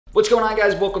What's going on,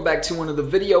 guys? Welcome back to another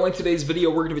video. In today's video,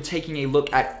 we're going to be taking a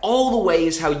look at all the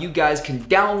ways how you guys can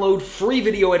download free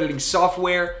video editing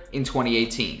software in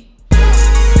 2018.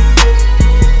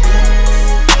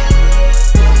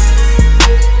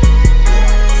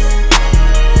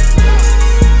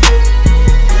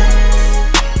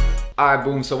 Alright,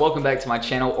 boom, so welcome back to my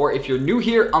channel, or if you're new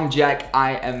here, I'm Jack.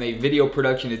 I am a video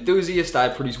production enthusiast. I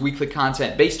produce weekly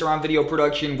content based around video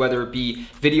production, whether it be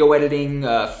video editing,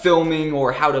 filming,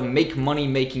 or how to make money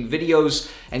making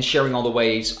videos, and sharing all the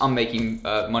ways I'm making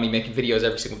money making videos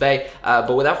every single day.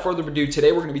 But without further ado,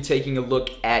 today we're going to be taking a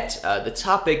look at the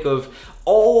topic of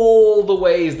all the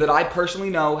ways that I personally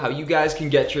know how you guys can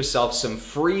get yourself some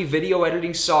free video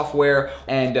editing software.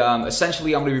 And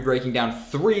essentially I'm going to be breaking down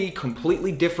 3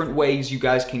 completely different ways you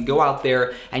guys can go out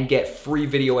there and get free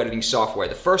video editing software.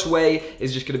 The first way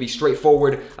is just going to be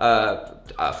straightforward.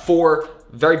 4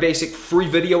 very basic free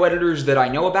video editors that I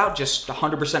know about, just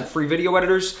 100% free video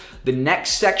editors. The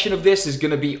next section of this is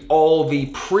going to be all the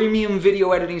premium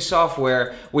video editing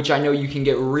software, which I know you can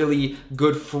get really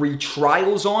good free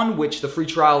trials on, which the free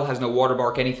trial has no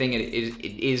watermark, anything. It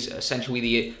is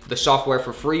essentially the software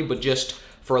for free, but just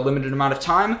for a limited amount of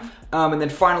time. And then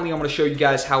finally, I'm going to show you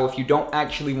guys how, if you don't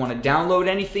actually want to download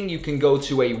anything, you can go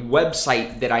to a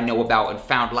website that I know about and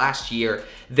found last year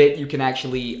that you can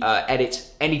actually edit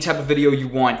any type of video you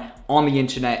want on the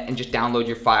internet and just download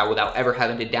your file without ever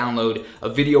having to download a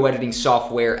video editing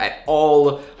software at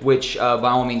all, which by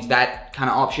all means, that kind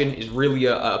of option is really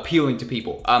appealing to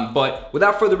people. But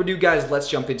without further ado, guys, let's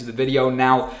jump into the video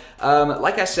now.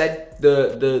 Like I said,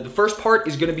 the first part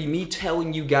is going to be me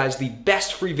telling you guys the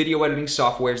best free video editing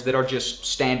softwares that are just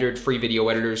standard free video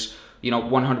editors, you know,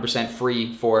 100%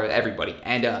 free for everybody.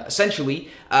 And essentially,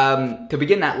 to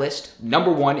begin that list,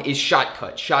 number 1 is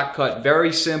Shotcut. Shotcut,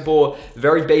 very simple,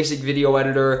 very basic video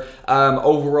editor.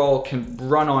 Overall, can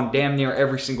run on damn near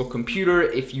every single computer.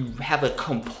 If you have a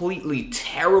completely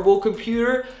terrible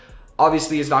computer,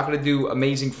 obviously it's not going to do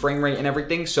amazing frame rate and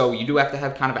everything, so you do have to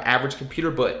have kind of an average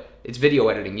computer, but it's video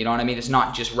editing, you know what I mean? It's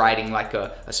not just writing like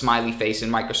a smiley face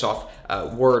in Microsoft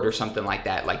Word or something like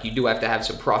that. Like, you do have to have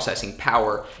some processing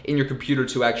power in your computer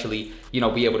to actually, you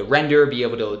know, be able to render, be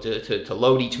able to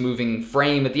load each moving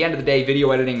frame. At the end of the day,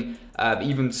 video editing,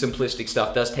 even simplistic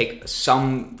stuff, does take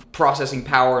some processing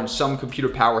power and some computer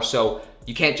power, so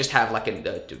you can't just have like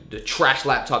the trash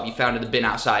laptop you found in the bin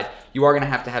outside. You are going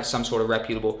to have some sort of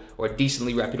reputable or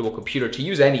decently reputable computer to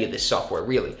use any of this software,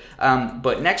 really.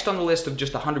 But next on the list of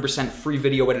just 100% free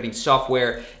video editing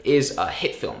software is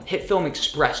HitFilm. HitFilm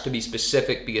Express, to be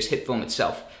specific, because HitFilm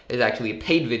itself is actually a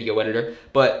paid video editor.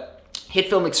 But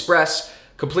HitFilm Express,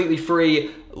 completely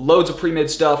free, loads of pre-made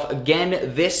stuff.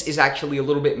 Again, this is actually a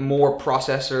little bit more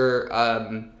processor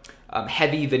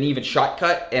heavy than even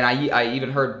Shotcut, and I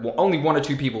even heard only 1 or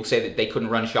 2 people say that they couldn't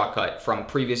run Shotcut from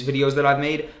previous videos that I've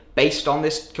made based on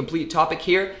this complete topic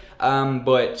here.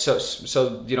 But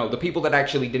so you know, the people that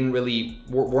actually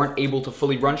weren't able to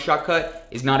fully run Shotcut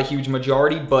is not a huge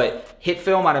majority, but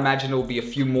HitFilm, I'd imagine there will be a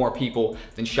few more people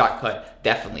than Shotcut,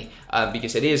 definitely,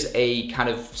 because it is a kind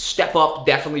of step up,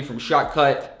 definitely, from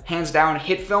Shotcut. Hands down,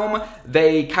 HitFilm,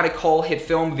 they kind of call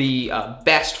HitFilm the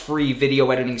best free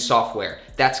video editing software.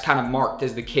 That's kind of marked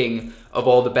as the king of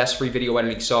all the best free video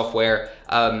editing software,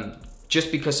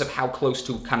 just because of how close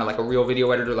to kind of like a real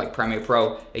video editor like Premiere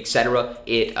Pro, etc.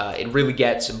 it really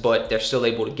gets, but they're still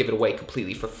able to give it away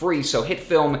completely for free. So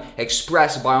HitFilm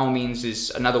Express, by all means,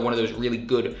 is another one of those really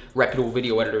good, reputable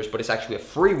video editors, but it's actually a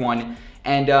free one.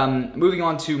 And moving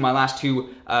on to my last 2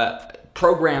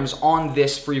 programs on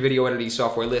this free video editing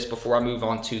software list before I move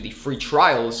on to the free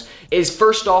trials is,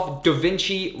 first off,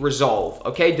 DaVinci Resolve.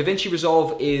 Okay, DaVinci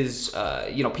Resolve is,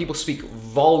 you know, people speak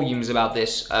volumes about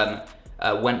this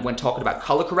when talking about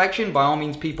color correction. By all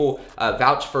means, people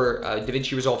vouch for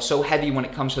DaVinci Resolve so heavy when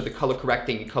it comes to the color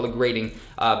correcting and color grading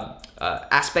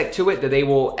aspect to it, that they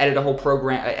will edit a whole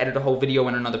program, edit a whole video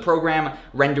in another program,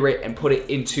 render it, and put it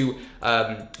into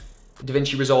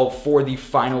DaVinci Resolve for the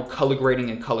final color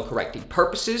grading and color correcting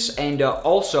purposes. And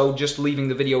also, just leaving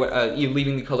the video,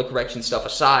 leaving the color correction stuff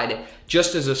aside,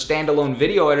 just as a standalone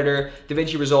video editor,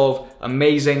 DaVinci Resolve,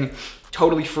 amazing,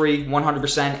 totally free,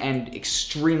 100%, and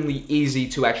extremely easy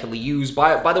to actually use.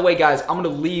 By the way, guys, I'm going to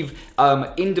leave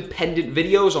independent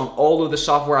videos on all of the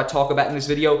software I talk about in this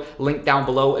video linked down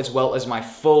below, as well as my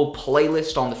full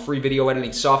playlist on the free video editing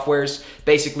softwares.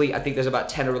 Basically, I think there's about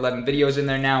 10 or 11 videos in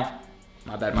there now.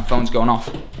 My bad, my phone's going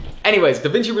off. Anyways,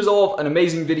 DaVinci Resolve, an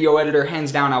amazing video editor.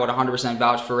 Hands down, I would 100%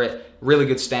 vouch for it. Really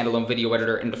good standalone video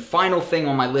editor. And the final thing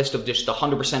on my list of just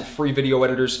 100% free video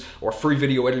editors or free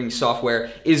video editing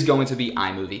software is going to be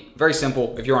iMovie. Very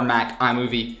simple. If you're on Mac,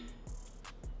 iMovie,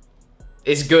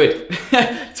 is good.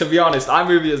 To be honest,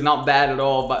 iMovie is not bad at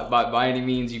all by any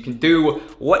means. You can do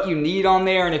what you need on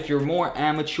there, and if you're more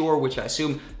amateur, which I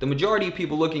assume the majority of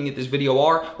people looking at this video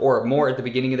are, or more at the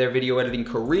beginning of their video editing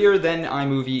career, then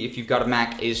iMovie, if you've got a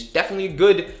Mac, is definitely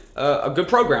a good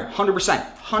program,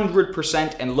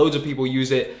 100%, and loads of people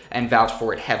use it and vouch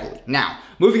for it heavily. Now,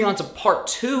 moving on to part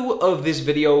 2 of this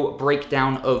video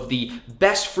breakdown of the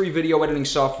best free video editing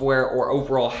software, or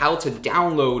overall how to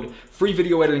download free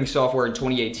video editing software in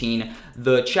 2018.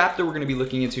 The chapter we're going to be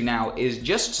looking into now is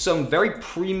just some very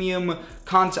premium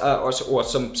content, or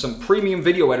some premium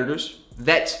video editors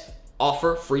that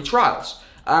offer free trials.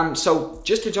 So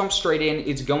just to jump straight in,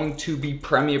 it's going to be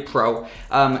Premiere Pro.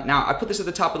 Now, I put this at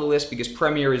the top of the list because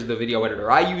Premiere is the video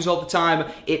editor I use all the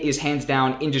time. It is hands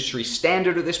down industry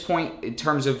standard at this point in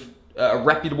terms of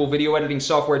reputable video editing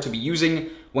software to be using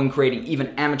when creating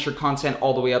even amateur content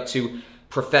all the way up to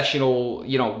professional,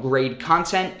 grade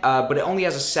content. But it only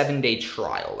has a 7-day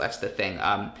trial. That's the thing.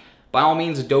 By all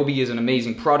means, Adobe is an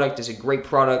amazing product. It's a great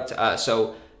product.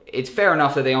 So it's fair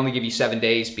enough that they only give you 7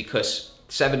 days, because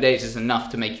 7 days is enough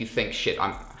to make you think, shit,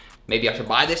 maybe I should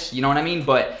buy this, you know what I mean?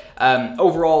 But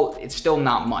overall, it's still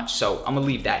not much, so I'm gonna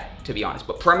leave that, to be honest.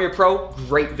 But Premiere Pro,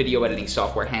 great video editing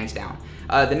software, hands down.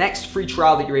 The next free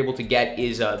trial that you're able to get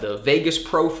is the Vegas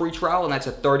Pro free trial, and that's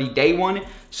a 30-day one.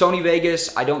 Sony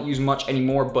Vegas, I don't use much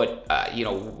anymore, but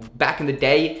back in the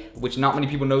day, which not many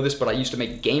people know this, but I used to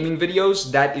make gaming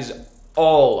videos. That is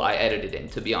all I edited in,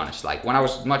 to be honest. Like, when I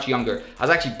was much younger, I was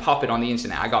actually popping on the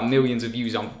internet. I got millions of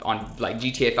views on like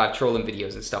GTA 5 trolling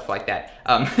videos and stuff like that.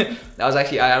 I had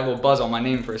a little buzz on my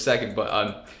name for a second,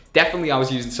 but definitely I was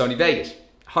using Sony Vegas.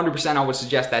 100% I would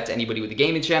suggest that to anybody with a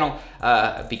gaming channel,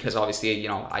 because obviously,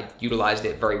 I utilized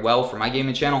it very well for my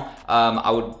gaming channel. I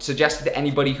would suggest it to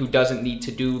anybody who doesn't need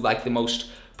to do like the most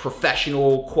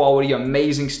professional quality,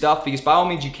 amazing stuff, because by all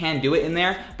means you can do it in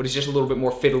there, but it's just a little bit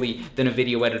more fiddly than a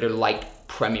video editor like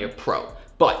Premiere Pro.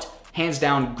 But hands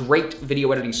down, great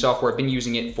video editing software. I've been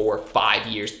using it for 5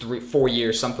 years, 4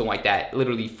 years, something like that,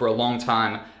 literally for a long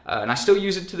time. And I still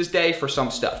use it to this day for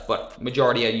some stuff, but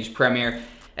majority I use Premiere.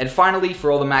 And finally,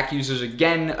 for all the Mac users,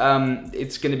 again,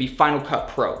 it's gonna be Final Cut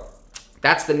Pro.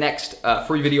 That's the next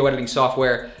free video editing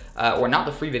software. Or not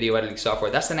the free video editing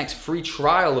software. That's the next free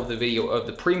trial of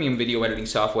the premium video editing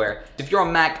software. If you're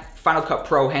on Mac, Final Cut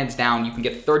Pro, hands down, you can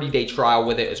get a 30-day trial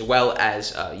with it, as well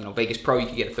as Vegas Pro. You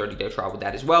can get a 30-day trial with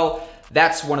that as well.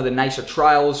 That's one of the nicer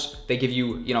trials. They give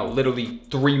you literally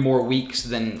 3 more weeks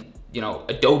than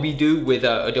Adobe do with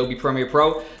Adobe Premiere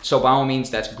Pro. So by all means,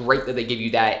 that's great that they give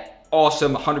you that.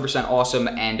 Awesome, 100% awesome,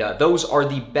 and those are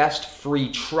the best free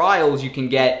trials you can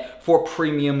get for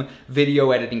premium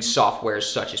video editing softwares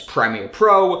such as Premiere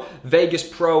Pro, Vegas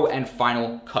Pro, and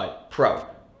Final Cut Pro.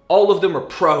 All of them are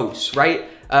pros, right?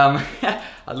 I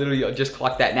literally just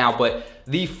clocked that now, but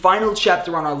the final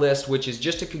chapter on our list, which is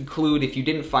just to conclude, if you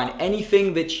didn't find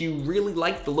anything that you really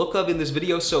like the look of in this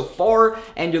video so far,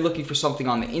 and you're looking for something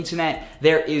on the internet,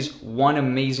 there is one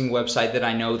amazing website that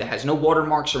I know that has no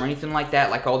watermarks or anything like that,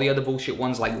 like all the other bullshit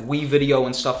ones like WeVideo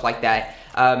and stuff like that.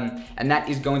 And that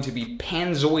is going to be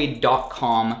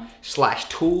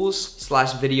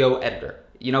panzoid.com/tools/video editor.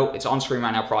 It's on screen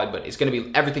right now probably, but it's gonna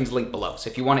be, everything's linked below. So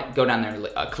if you want it, go down there and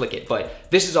click it. But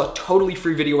this is a totally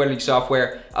free video editing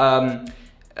software.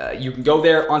 You can go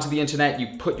there onto the internet, you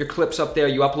put your clips up there,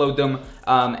 you upload them,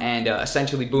 and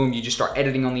essentially, boom, you just start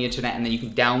editing on the internet, and then you can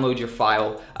download your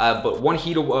file. But one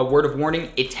word of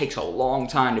warning, it takes a long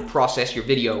time to process your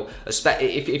video.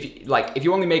 If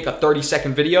you only make a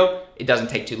 30-second video, it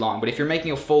doesn't take too long. But if you're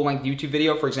making a full-length YouTube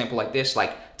video, for example, like this,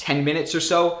 like 10 minutes or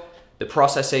so, the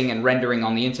processing and rendering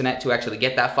on the internet to actually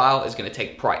get that file is gonna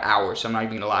take probably hours, so I'm not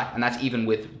even gonna lie. And that's even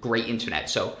with great internet.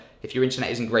 So if your internet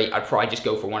isn't great, I'd probably just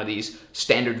go for one of these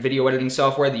standard video editing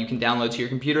software that you can download to your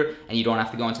computer, and you don't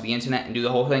have to go into the internet and do the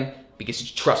whole thing,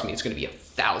 because trust me, it's gonna be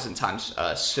 1,000 times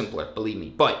simpler, believe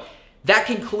me. But that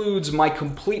concludes my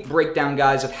complete breakdown,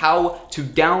 guys, of how to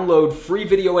download free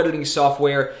video editing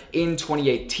software in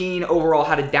 2018. Overall,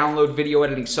 how to download video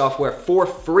editing software for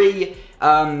free.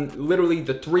 Literally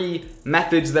the 3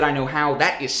 methods that I know how.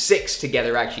 That is 6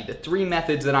 together, actually. The 3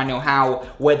 methods that I know how,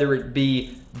 whether it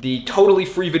be the totally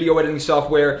free video editing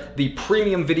software, the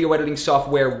premium video editing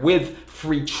software with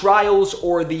free trials,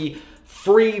 or the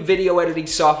free video editing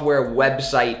software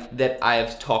website that I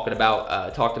have talked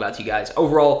about to you guys.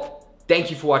 Overall, thank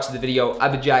you for watching the video.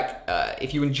 I've been Jack.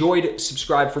 If you enjoyed,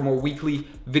 subscribe for more weekly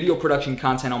video production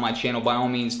content on my channel. By all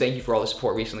means, thank you for all the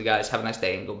support recently, guys. Have a nice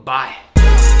day and goodbye.